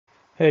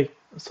Hey,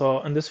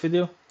 so in this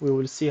video, we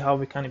will see how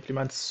we can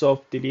implement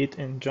soft delete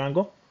in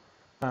Django.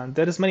 And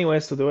there is many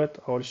ways to do it.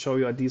 I will show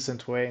you a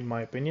decent way, in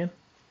my opinion.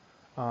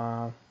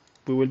 Uh,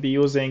 we will be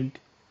using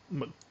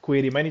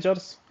query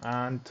managers,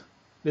 and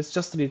let's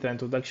just read the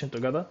introduction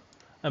together.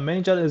 A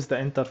manager is the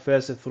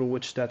interface through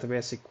which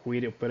database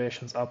query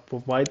operations are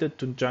provided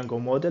to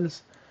Django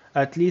models.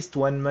 At least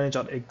one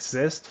manager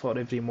exists for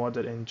every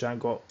model in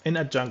Django in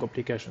a Django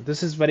application.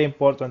 This is very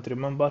important to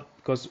remember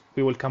because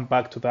we will come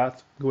back to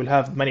that. We will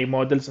have many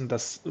models in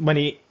this,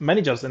 many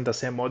managers in the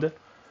same model.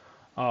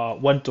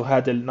 One to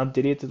handle not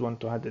deleted, one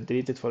to handle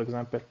deleted, for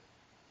example.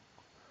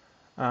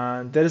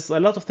 And there is a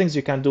lot of things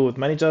you can do with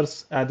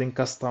managers, adding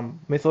custom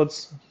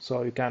methods.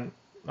 So you can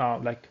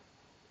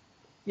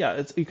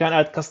you can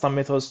add custom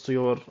methods to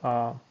your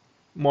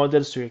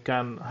models, so you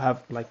can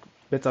have like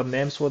better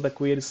names for the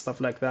queries, stuff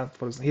like that.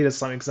 For example, here is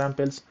some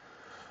examples.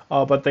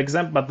 But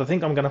the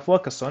thing I'm gonna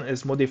focus on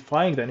is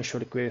modifying the initial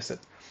query set.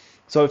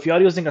 So if you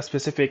are using a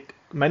specific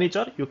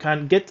manager, you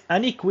can get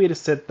any query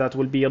set that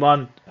will be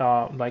run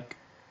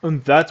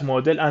on that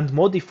model and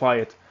modify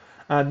it.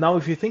 And now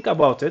if you think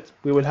about it,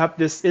 we will have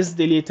this is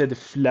deleted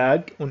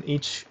flag on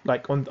each,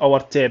 like on our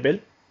table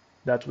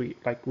that we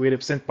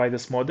represent by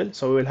this model.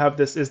 So we will have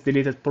this is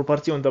deleted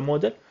property on the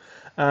model.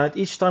 And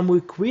each time we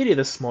query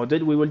this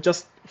model, we will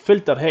just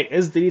filter, hey,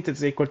 is deleted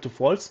is equal to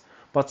false.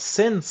 But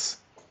since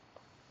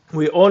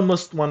we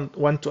almost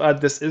want to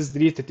add this is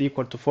deleted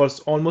equal to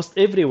false almost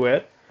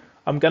everywhere,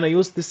 I'm gonna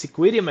use this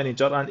query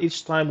manager, and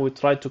each time we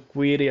try to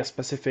query a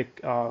specific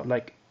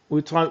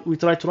we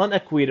try to run a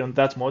query on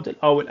that model,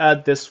 I will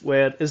add this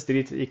where is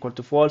deleted equal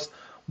to false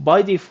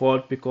by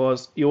default,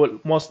 because you will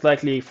most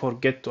likely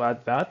forget to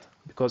add that.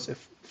 Because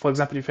if, for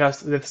example, if you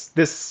have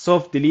this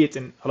soft delete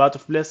in a lot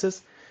of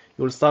places,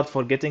 you will start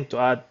forgetting to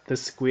add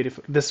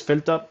this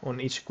filter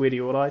on each query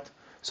you write.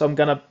 So I'm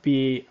gonna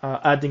be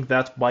adding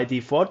that by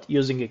default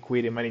using a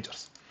query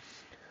managers.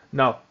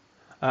 Now,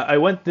 I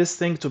want this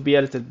thing to be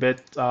a little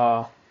bit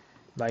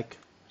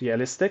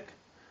realistic.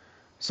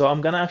 So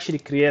I'm gonna actually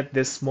create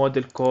this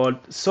model called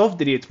soft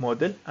delete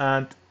model,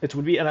 and it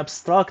will be an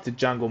abstract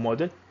Django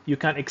model. You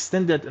can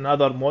extend it in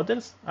other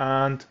models,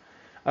 and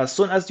as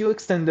soon as you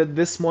extend it,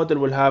 this model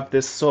will have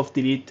this soft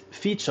delete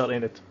feature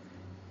in it.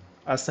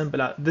 As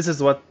simple as this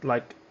is what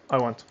I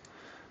want.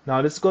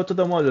 Now let's go to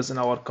the models in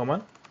our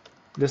command.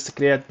 Let's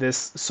create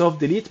this soft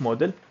delete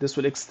model. This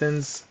will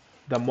extend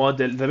the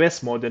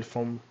base model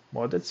from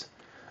models,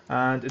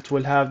 and it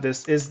will have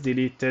this is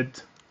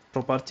deleted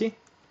property.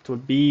 It will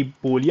be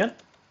Boolean.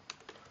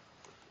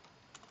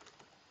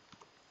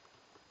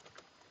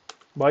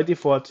 By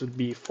default, it will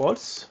be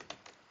false.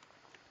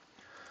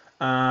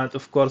 And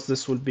of course,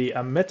 this will be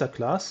a meta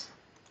class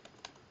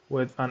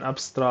with an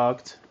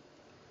abstract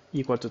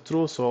equal to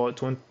true. So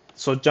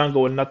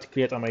Django will not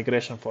create a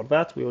migration for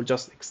that. We will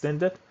just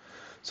extend it.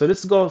 So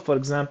let's go, for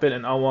example,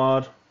 in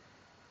our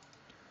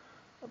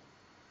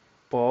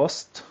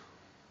post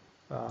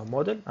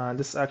model, and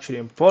let's actually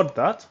import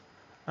that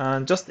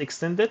and just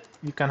extend it.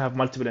 You can have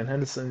multiple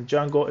inheritance in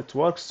Django. It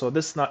works. So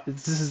this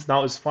is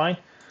now is fine.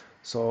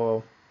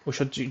 So we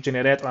should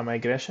generate our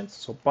migrations.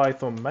 So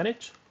Python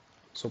manage.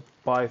 So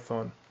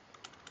Python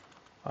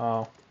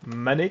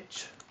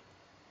manage.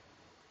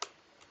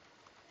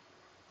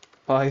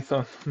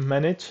 Python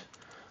manage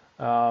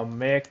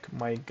make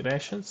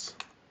migrations.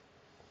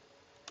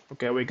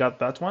 Okay, we got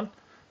that one.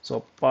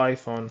 So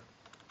Python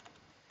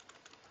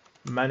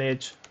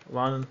manage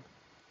run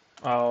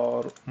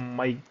or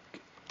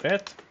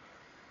migrate.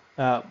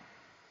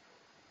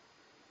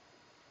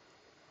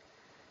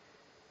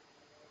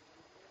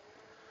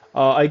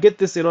 I get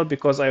this error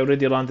because I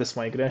already ran this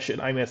migration.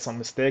 I made some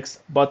mistakes,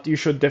 but you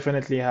should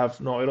definitely have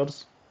no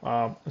errors.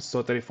 It's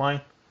totally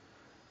fine.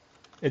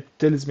 It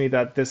tells me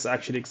that this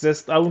actually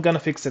exists. I'm gonna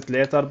fix it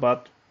later,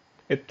 but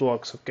it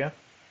works, okay?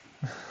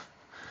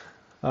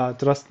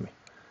 Trust me.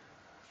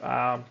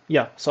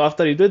 Yeah, so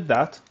after you did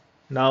that,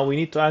 now we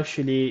need to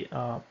actually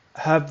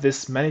have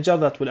this manager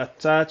that will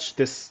attach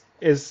this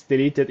is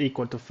deleted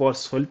equal to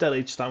false filter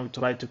each time we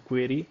try to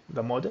query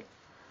the model.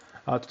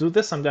 To do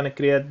this, I'm gonna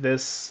create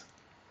this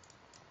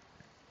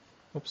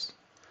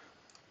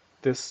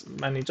this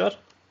manager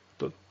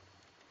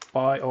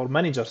or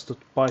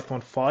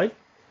managers.python file,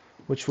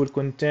 which will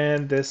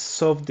contain this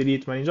soft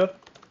delete manager,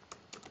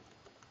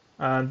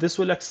 and this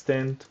will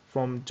extend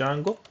from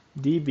Django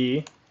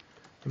db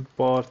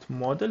import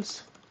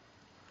models.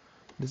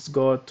 Let's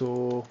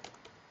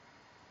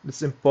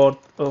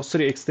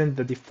extend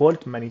the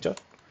default manager,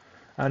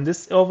 and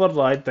this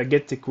override the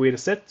get query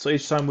set. So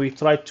each time we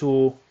try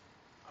to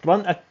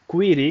run a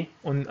query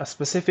on a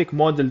specific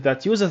model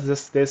that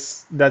uses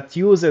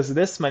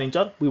this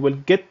manager, we will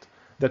get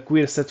the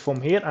query set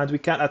from here, and we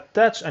can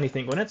attach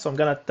anything on it. So I'm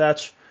gonna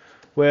attach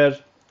where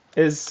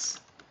is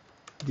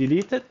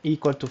deleted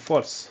equal to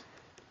false,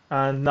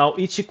 and now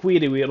each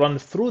query we run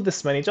through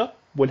this manager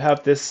will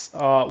have this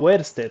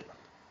where state,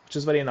 which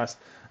is very nice.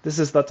 This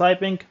is the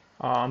typing.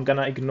 I'm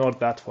gonna ignore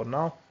that for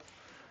now.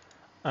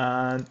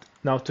 And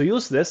now to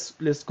use this,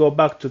 let's go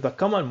back to the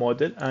command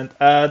model and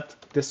add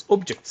this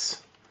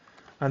objects.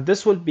 and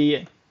this will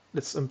be,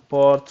 let's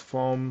import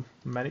from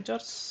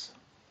managers,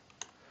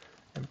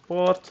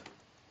 import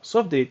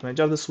soft delete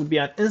manager. This will be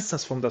an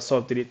instance from the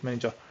soft delete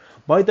manager.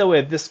 By the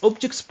way, this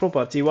objects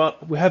property, well,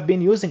 we have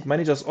been using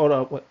managers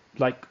or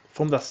like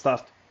from the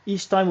start.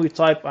 Each time we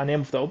type a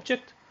name of the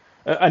object,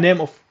 a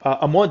name of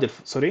a model,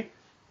 sorry,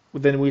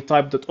 then we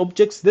type dot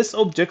objects. This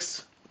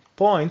objects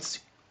points,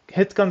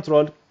 hit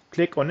control,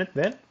 click on it,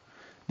 then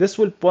this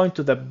will point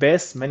to the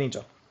base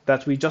manager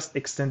that we just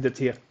extended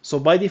here. So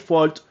by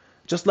default,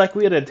 just like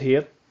we read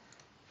here,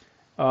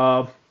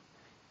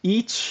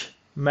 each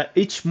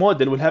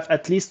model will have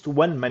at least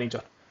one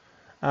manager,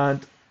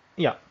 and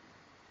yeah,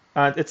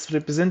 and it's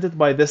represented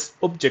by this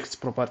objects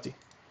property.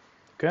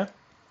 Okay.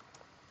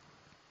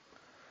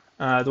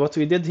 And what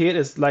we did here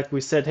is, like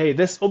we said, hey,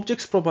 this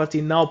objects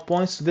property now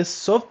points to this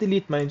soft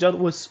delete manager,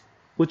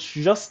 which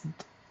just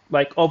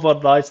like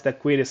overrides the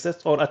query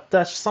set or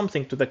attach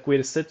something to the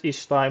query set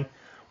each time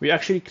we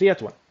actually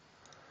create one.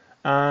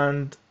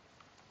 And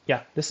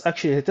yeah, let's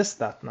actually test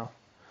that now.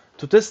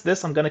 To test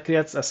this, I'm going to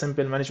create a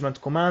simple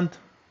management command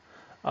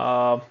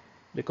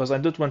because I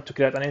don't want to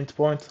create an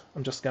endpoint.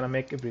 I'm just going to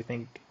make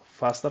everything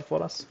faster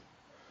for us.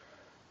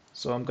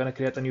 So I'm going to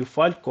create a new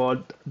file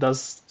called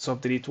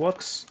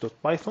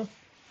does-softdeleteworks.python.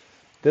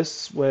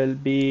 This will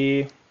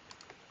be,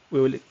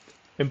 we will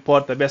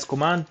import the base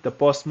command, the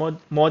post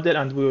model,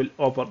 and we will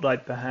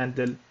override the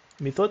handle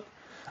method.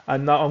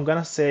 And now I'm going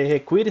to say, hey,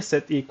 query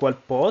set equal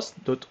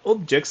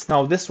post.objects.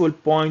 Now this will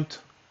point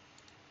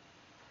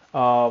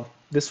to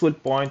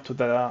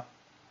the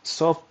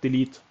soft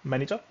delete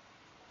manager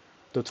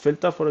dot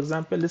filter, for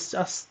example.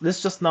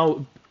 Let's just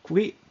now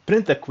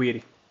print the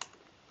query.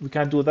 We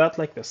can do that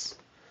like this.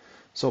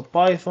 So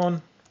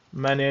Python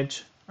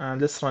manage,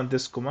 and let's run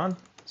this command.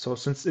 So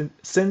since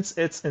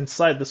it's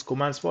inside this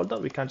commands folder,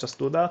 we can just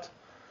do that,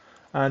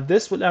 and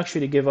this will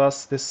actually give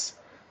us this: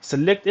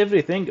 select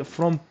everything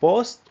from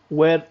post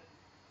where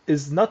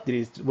is not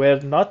deleted,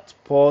 where not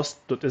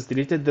post dot is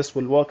deleted. This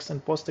will work in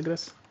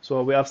Postgres.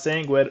 So we are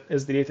saying where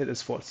is deleted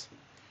is false.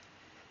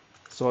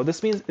 So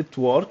this means it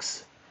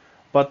works,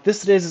 but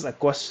this raises a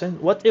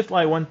question: what if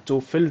I want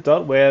to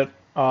filter where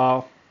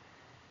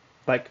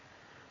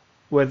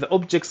where the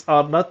objects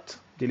are not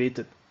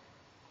deleted,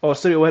 or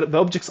sorry, where the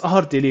objects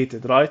are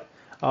deleted, right?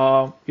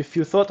 If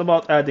you thought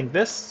about adding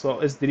this, so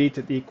is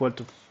deleted equal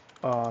to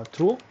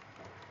true,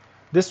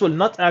 this will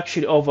not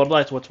actually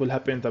overwrite what will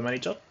happen in the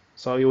manager.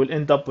 So you will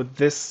end up with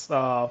this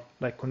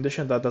like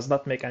condition that does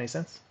not make any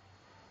sense,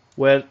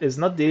 where is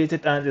not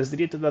deleted and is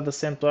deleted at the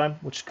same time,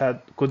 which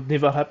could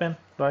never happen,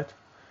 right?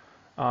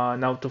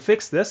 Now to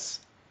fix this,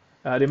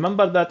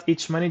 remember that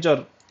each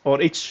manager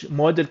or each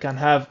model can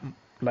have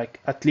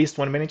like at least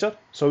one manager.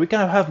 So we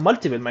can have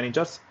multiple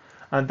managers.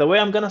 And the way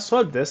I'm going to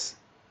solve this,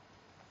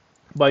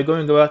 by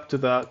going back to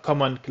the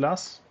common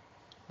class,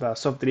 the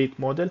soft delete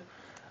model,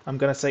 I'm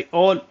going to say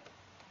all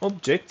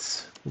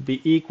objects will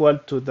be equal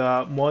to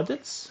the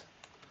models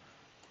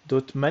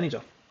dot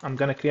manager. I'm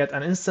going to create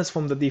an instance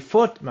from the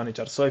default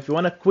manager. So if you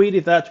want to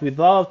query that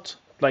without,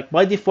 like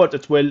by default,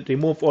 it will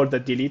remove all the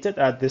deleted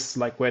at this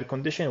like where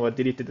condition where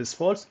deleted is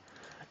false.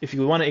 If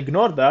you want to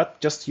ignore that,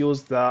 just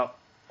use the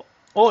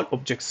all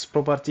objects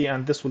property,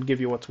 and this will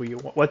give you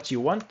what you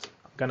want.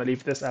 I'm gonna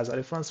leave this as a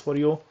reference for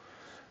you.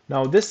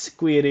 Now this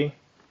query,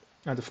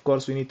 and of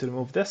course we need to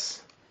remove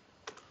this,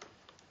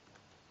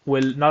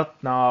 will not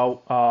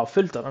now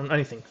filter on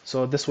anything.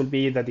 So this will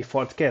be the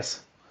default case.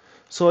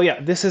 So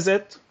yeah, this is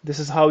it. This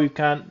is how you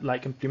can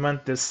like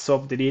implement this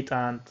soft delete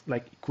and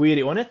like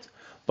query on it.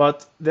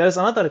 But there's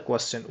another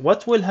question: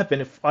 what will happen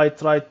if I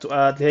try to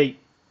add, hey,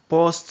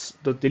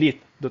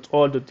 posts.delete,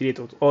 .all.delete,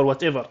 or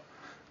whatever?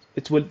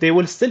 They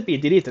will still be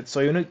deleted. So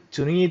you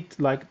need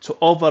like to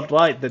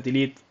override the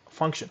delete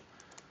function.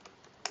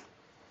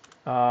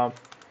 So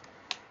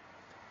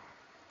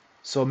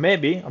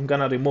maybe I'm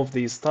gonna remove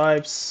these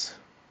types.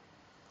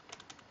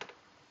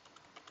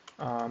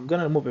 I'm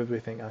gonna remove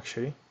everything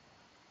actually.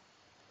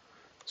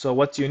 So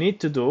what you need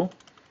to do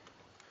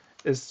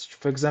is,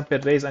 for example,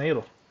 raise an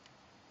error.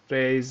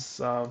 Raise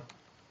error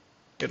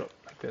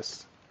like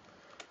this.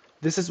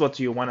 This is what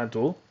you wanna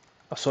do.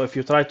 So if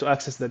you try to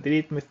access the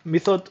delete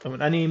method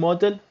on any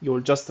model, you will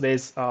just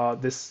raise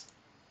this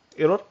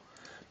error.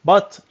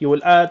 But you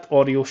will add,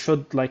 or you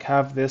should like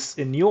have this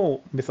in new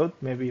method.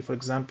 Maybe for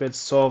example,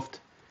 soft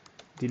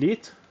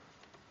delete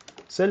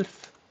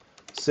self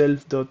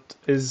dot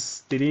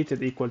is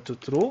deleted equal to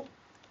true.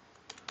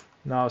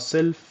 Now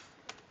self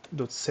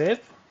dot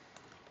save,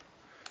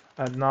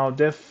 and now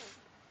def,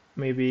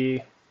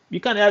 maybe you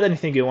can add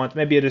anything you want.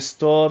 Maybe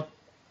restore,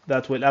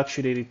 that will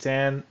actually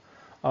retain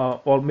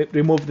or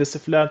remove this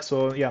flag.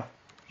 So yeah,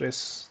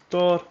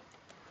 restore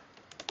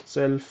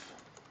self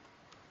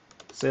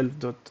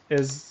dot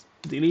is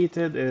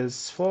deleted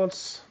is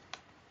false,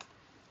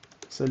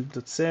 self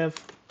dot save.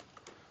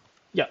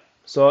 Yeah,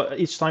 so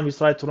each time you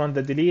try to run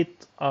the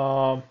delete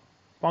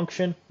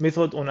function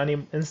method on any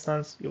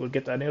instance, you will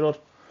get an error.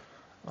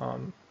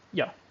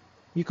 Yeah,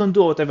 you can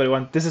do whatever you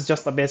want. This is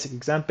just a basic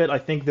example. I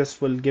think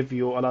this will give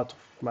you a lot of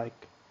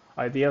like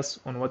ideas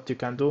on what you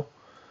can do.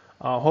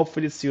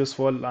 Hopefully it's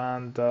useful,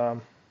 and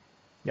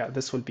yeah,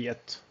 this will be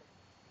it.